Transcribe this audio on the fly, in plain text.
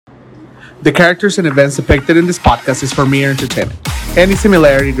The characters and events depicted in this podcast is for mere entertainment. Any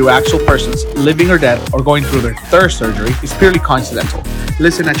similarity to actual persons, living or dead, or going through their third surgery is purely coincidental.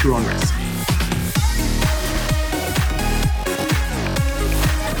 Listen at your own risk.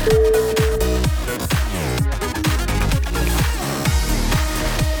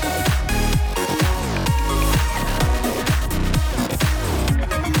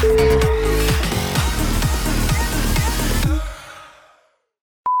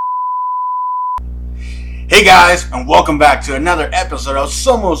 Hey guys, and welcome back to another episode of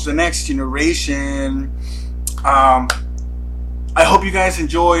Somos the Next Generation. I hope you guys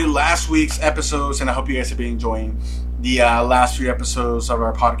enjoyed last week's episodes, and I hope you guys have been enjoying the last few episodes of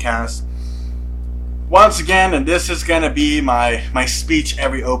our podcast. Once again, and this is gonna be my speech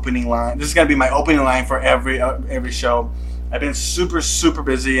every opening line. This is gonna be my opening line for every show. I've been super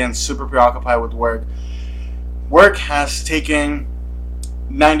busy and super preoccupied with work. Work has taken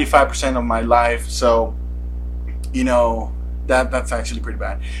 95% of my life, so you know, that's actually pretty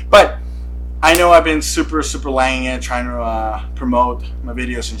bad. But I know I've been super lying in, trying to promote my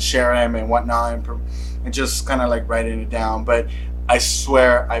videos and share them and whatnot, and just kind of like writing it down. But I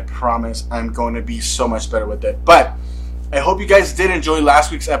swear, I promise, I'm going to be so much better with it. But I hope you guys did enjoy last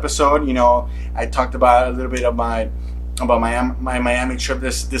week's episode. You know, I talked about a little bit of my Miami trip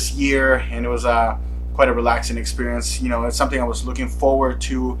this year, and it was quite a relaxing experience. You know, it's something I was looking forward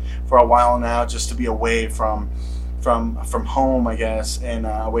to for a while now, just to be away from home, I guess, and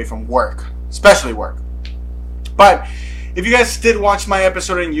away from work, especially work. But if you guys did watch my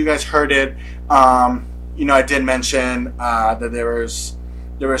episode and you guys heard it, you know, I did mention that there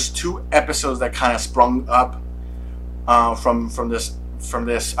was two episodes that kind of sprung up from this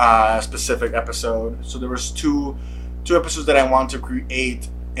specific episode. So there was two episodes that I wanted to create,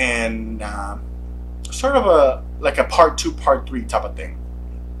 and sort of a part 2, part 3 type of thing.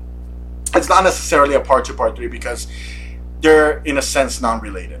 It's not necessarily a part 2, part 3 because they're in a sense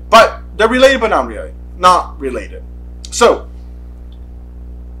non-related, but they're related but not related. So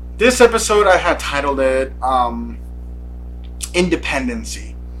this episode I had titled it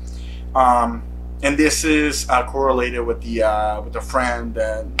Independency, and this is correlated with the friend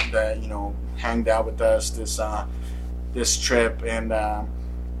that you know hanged out with us this trip, and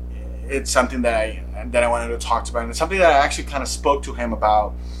it's something that I wanted to talk about, and it's something that I actually kind of spoke to him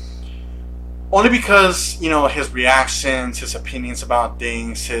about. Only because, you know, his reactions, his opinions about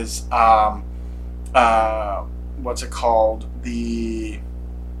things, his, what's it called? The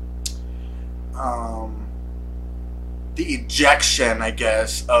ejection, I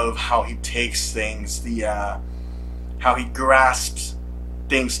guess, of how he takes things, how he grasps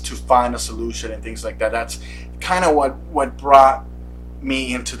things to find a solution and things like that. That's kind of what brought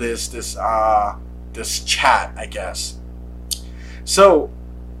me into this chat, I guess. So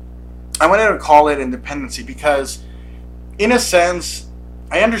I wanted to call it Independency because, in a sense,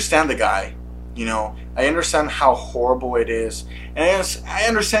 I understand the guy. You know, I understand how horrible it is, and I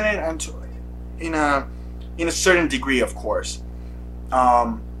understand it in a certain degree, of course.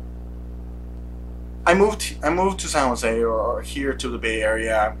 I moved to San Jose, or here to the Bay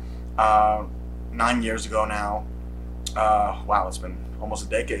Area, 9 years ago now. Wow, it's been almost a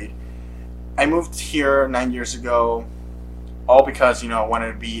decade. I moved here 9 years ago, all because, you know, I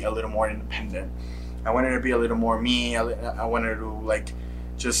wanted to be a little more independent. I wanted to be a little more me. I wanted to, like,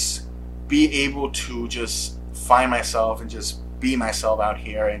 just be able to just find myself and just be myself out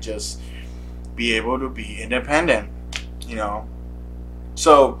here and just be able to be independent, you know.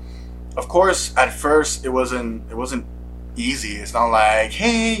 So, of course, at first it wasn't easy. It's not like,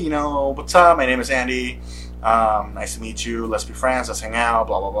 hey, you know, what's up? My name is Andy. Nice to meet you. Let's be friends. Let's hang out.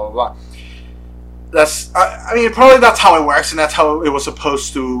 Blah blah blah blah blah. I mean, probably that's how it works, and that's how it was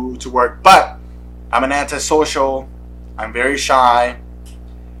supposed to work. But I'm an antisocial. I'm very shy.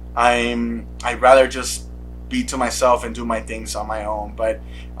 I'd rather just be to myself and do my things on my own. But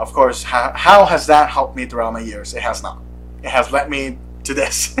of course, how has that helped me throughout my years? It has not. It has led me to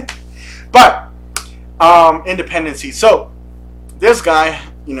this. But independency. So this guy,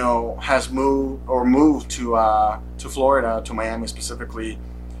 you know, has moved to Florida, to Miami specifically,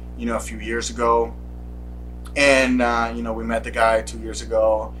 you know, a few years ago. And, you know, we met the guy 2 years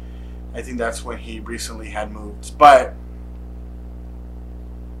ago. I think that's when he recently had moved. But,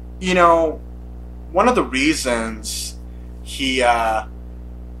 you know, one of the reasons he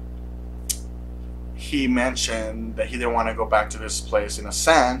mentioned that he didn't want to go back to this place, in a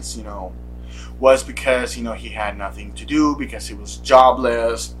sense, you know, was because, you know, he had nothing to do, because he was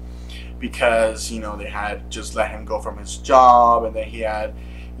jobless, because, you know, they had just let him go from his job, and then he had,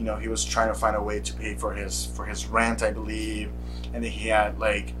 you know, he was trying to find a way to pay for his rent, I believe, and then he had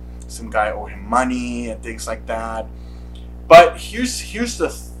like some guy owed him money and things like that. But here's the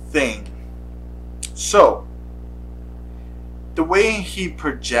thing. So the way he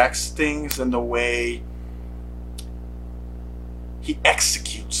projects things and the way he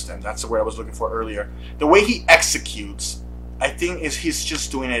executes them, that's the word I was looking for earlier. The way he executes, I think, is he's just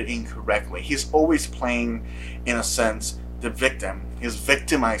doing it incorrectly. He's always playing, in a sense, the victim. He's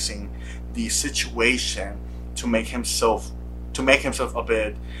victimizing the situation to make himself a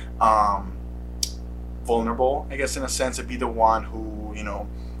bit vulnerable, I guess, in a sense, to be the one who,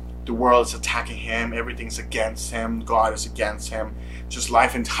 the world is attacking him, everything's against him, God is against him, just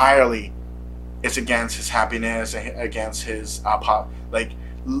life entirely is against his happiness, against his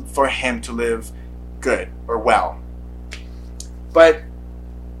for him to live good or well. But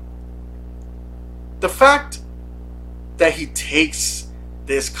the fact that he takes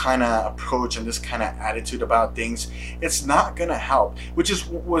this kind of approach and this kind of attitude about things, it's not gonna help. Which is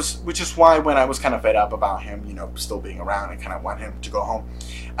why when I was kind of fed up about him, still being around, and kind of want him to go home,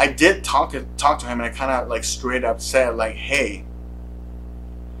 I did talk to him, and I kind of straight up said, hey,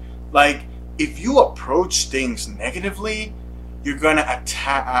 if you approach things negatively, you're gonna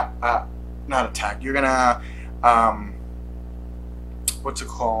not attack. You're gonna what's it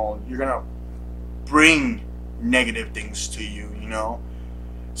called? You're gonna bring negative things to you,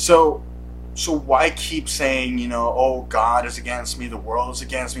 So why keep saying, oh, God is against me, the world is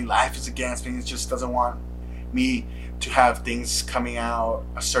against me, life is against me, it just doesn't want me to have things coming out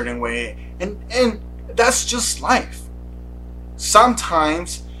a certain way. And that's just life.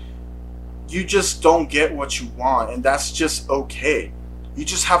 Sometimes you just don't get what you want, and that's just okay. You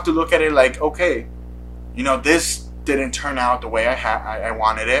just have to look at it okay, this didn't turn out the way I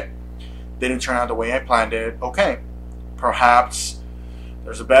wanted it. Didn't turn out the way I planned it. Okay, perhaps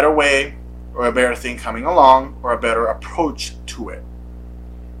there's a better way or a better thing coming along or a better approach to it.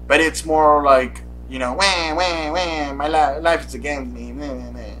 But it's more like, my life is against me.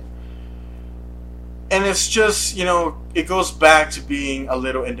 And it's just, it goes back to being a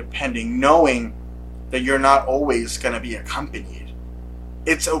little independent, knowing that you're not always going to be accompanied.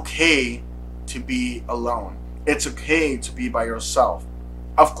 It's okay to be alone. It's okay to be by yourself.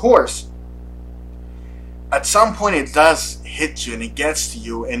 Of course, at some point it does hit you and it gets to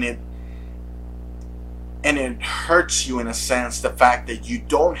you, and it hurts you in a sense, the fact that you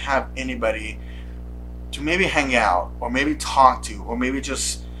don't have anybody to maybe hang out or maybe talk to or maybe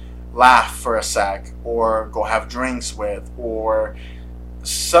just laugh for a sec or go have drinks with or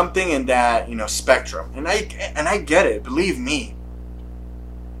something in that spectrum. And I get it, believe me.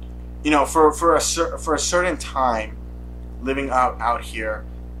 For a certain time living out here,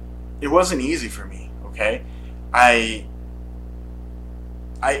 it wasn't easy for me. Okay, I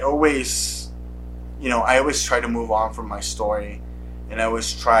always try to move on from my story, and I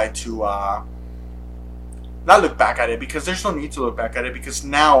always try to not look back at it, because there's no need to look back at it, because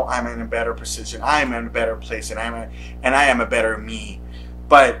now I'm in a better position, I am in a better place, and I am a better me.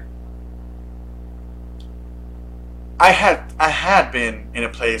 But I had been in a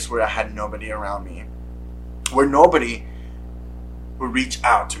place where I had nobody around me, where nobody would reach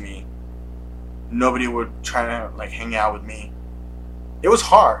out to me. Nobody would try to hang out with me. It was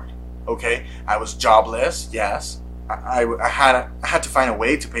hard. Okay, I was jobless. Yes, I had to find a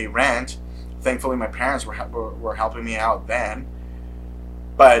way to pay rent. Thankfully, my parents were helping me out then.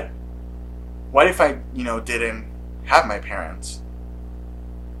 But what if I didn't have my parents?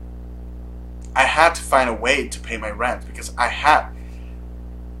 I had to find a way to pay my rent, because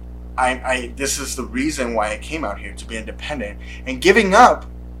this is the reason why I came out here, to be independent. And giving up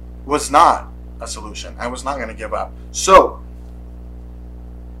was not a solution. I was not going to give up. So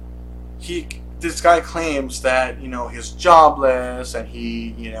this guy claims that he's jobless, and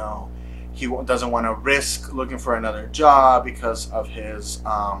he doesn't want to risk looking for another job because of his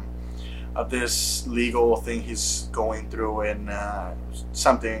of this legal thing he's going through, and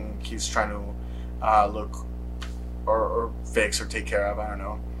something he's trying to look or fix or take care of. I don't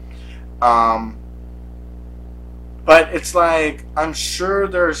know. But it's I'm sure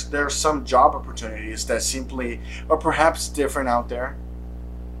there's some job opportunities that simply are perhaps different out there.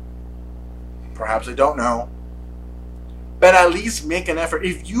 Perhaps I don't know. But at least make an effort.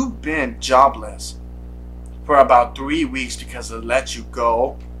 If you've been jobless for about 3 weeks because they let you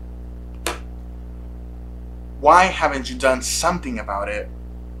go, why haven't you done something about it?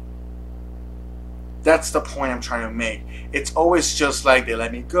 That's the point I'm trying to make. It's always just they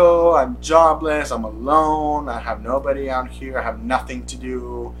let me go, I'm jobless, I'm alone, I have nobody out here, I have nothing to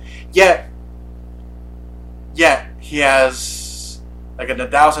do. Yet he has a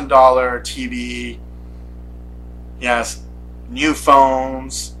 $1,000 TV, he has new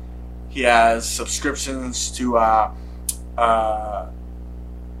phones, He has subscriptions to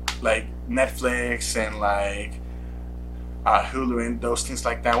like Netflix and like Hulu and those things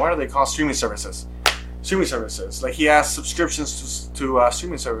like that. What are they called? Streaming services. Like he has subscriptions to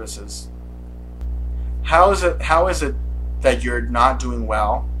streaming services. How is it that you're not doing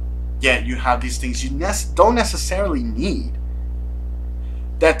well, yet you have these things you don't necessarily need?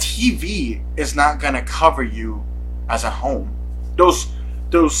 That TV is not gonna cover you as a home. Those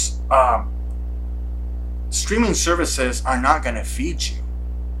streaming services are not gonna feed you.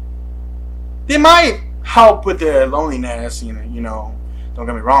 They might help with the loneliness, you know. Don't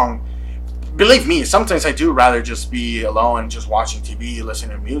get me wrong. Believe me, sometimes I do rather just be alone, just watching TV,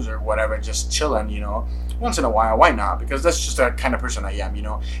 listening to music, or whatever, and just chilling, you know. Once in a while, why not? Because that's just the kind of person I am, you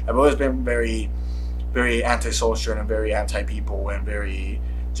know. I've always been very, very antisocial and very anti-people and very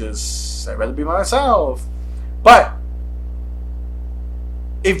just, I'd rather be myself. But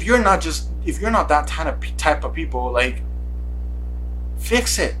if you're not that type of people, like,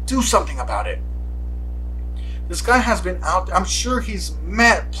 fix it. Do something about it. This guy has been out there. I'm sure he's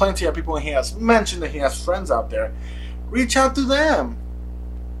met plenty of people and he has mentioned that he has friends out there. Reach out to them.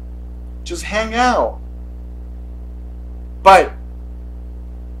 Just hang out. But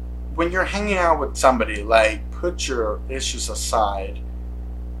when you're hanging out with somebody, like, put your issues aside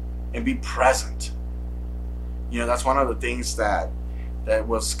and be present. You know, that's one of the things that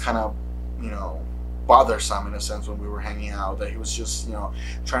was kind of, you know, bothersome in a sense when we were hanging out, that he was just, you know,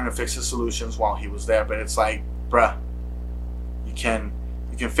 trying to fix his solutions while he was there. But it's like, bruh, you can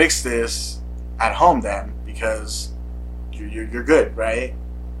fix this at home then, because you're good, right?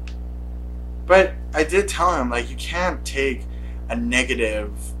 But I did tell him, like, you can't take a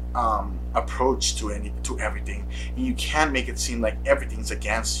negative approach to everything, and you can't make it seem like everything's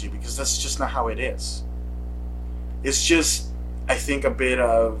against you, because that's just not how it is. It's just, I think, a bit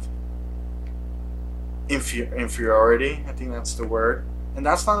of inferiority. I think that's the word, and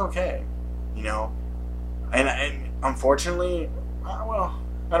that's not okay, you know. And unfortunately, well,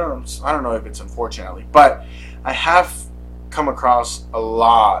 I don't know if it's unfortunately, but I have come across a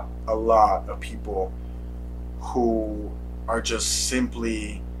lot of people who are just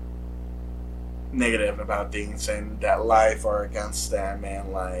simply negative about things and that life are against them,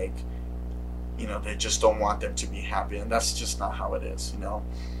 and, like, you know, they just don't want them to be happy, and that's just not how it is, you know.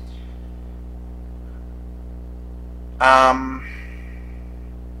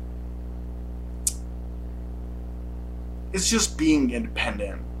 It's just being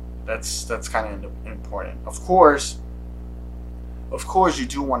independent. That's kind of important. Of course, you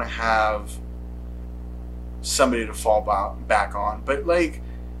do want to have somebody to fall back on, but, like,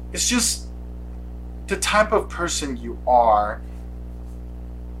 it's just the type of person you are.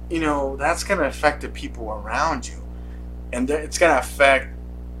 You know, that's gonna affect the people around you, and it's gonna affect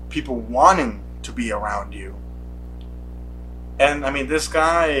people wanting to be around you. And I mean, this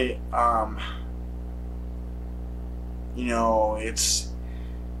guy, you know, it's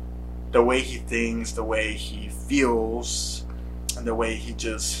the way he thinks, the way he feels, and the way he's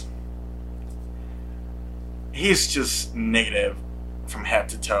just negative from head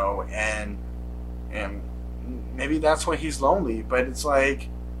to toe, and maybe that's why he's lonely. But it's like,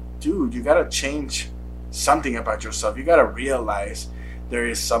 dude, you gotta change something about yourself. You gotta realize there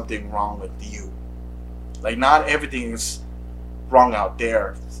is something wrong with you. Like, not everything is wrong out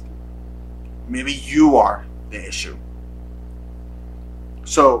there. Maybe you are the issue.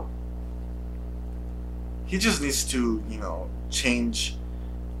 So he just needs to, you know,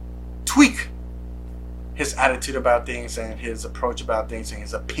 tweak his attitude about things and his approach about things and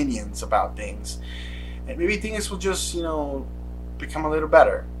his opinions about things. And maybe things will just, you know, become a little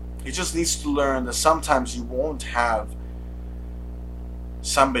better. He just needs to learn that sometimes you won't have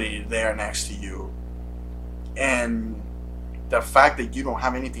somebody there next to you. And the fact that you don't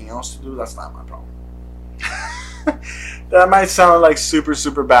have anything else to do, that's not my problem. That might sound like super,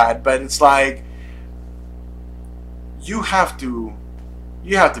 super bad, but it's like, you have to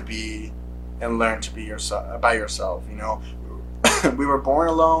be and learn to be by yourself, you know. We were born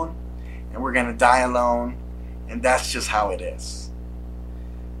alone, and we're gonna die alone, and that's just how it is.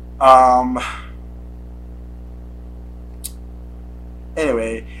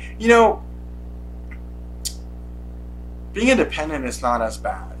 Anyway, you know, being independent is not as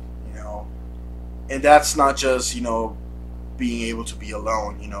bad, you know. And that's not just, you know, being able to be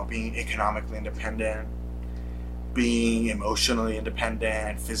alone, you know, being economically independent, being emotionally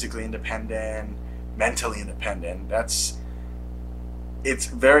independent, physically independent, mentally independent. It's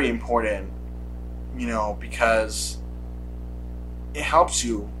very important, you know, because it helps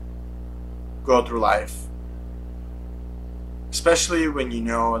you go through life especially when you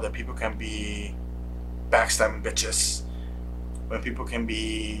know that people can be backstabbing bitches, when people can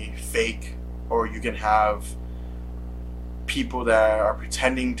be fake, or you can have people that are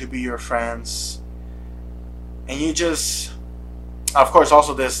pretending to be your friends, and you just, of course,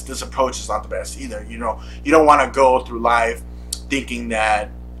 also this approach is not the best either. You know, you don't want to go through life thinking that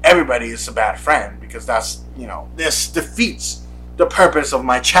everybody is a bad friend, because that's, you know, this defeats the purpose of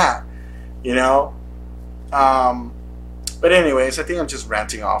my chat, you know. But anyways, I think I'm just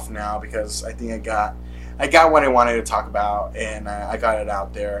ranting off now, because I think I got what I wanted to talk about, and I got it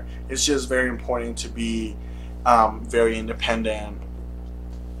out there. It's just very important to be very independent,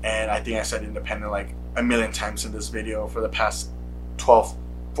 and I think I said independent like a million times in this video for the past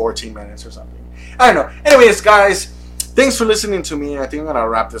 12-14 minutes or something. I don't know. Anyways, guys, thanks for listening to me. I think I'm gonna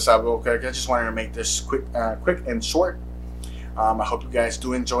wrap this up real quick. I just wanted to make this quick and short. I hope you guys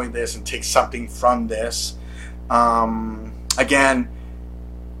do enjoy this and take something from this. Again,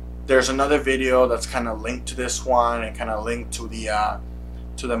 there's another video that's kind of linked to this one, and kind of linked to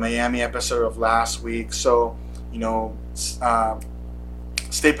the Miami episode of last week. So, you know,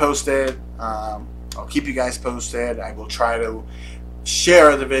 stay posted. I'll keep you guys posted. I will try to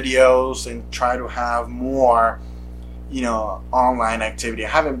share the videos and try to have more, you know, online activity. I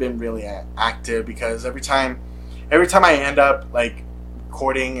haven't been really active, because every time I end up like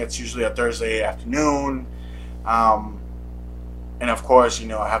recording, it's usually a Thursday afternoon. And of course, you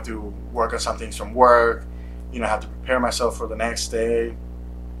know, I have to work on some things from work. You know, I have to prepare myself for the next day,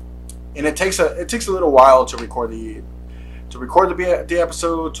 and it takes a little while to record the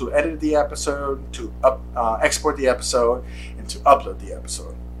episode, to edit the episode, to export the episode, and to upload the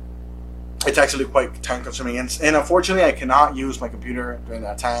episode. It's actually quite time consuming, and unfortunately I cannot use my computer during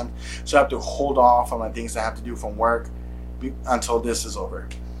that time, so I have to hold off on my things that I have to do from work until this is over.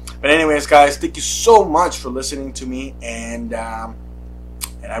 But anyways, guys, thank you so much for listening to me, and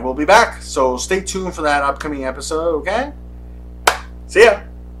I will be back. So stay tuned for that upcoming episode, okay? See ya!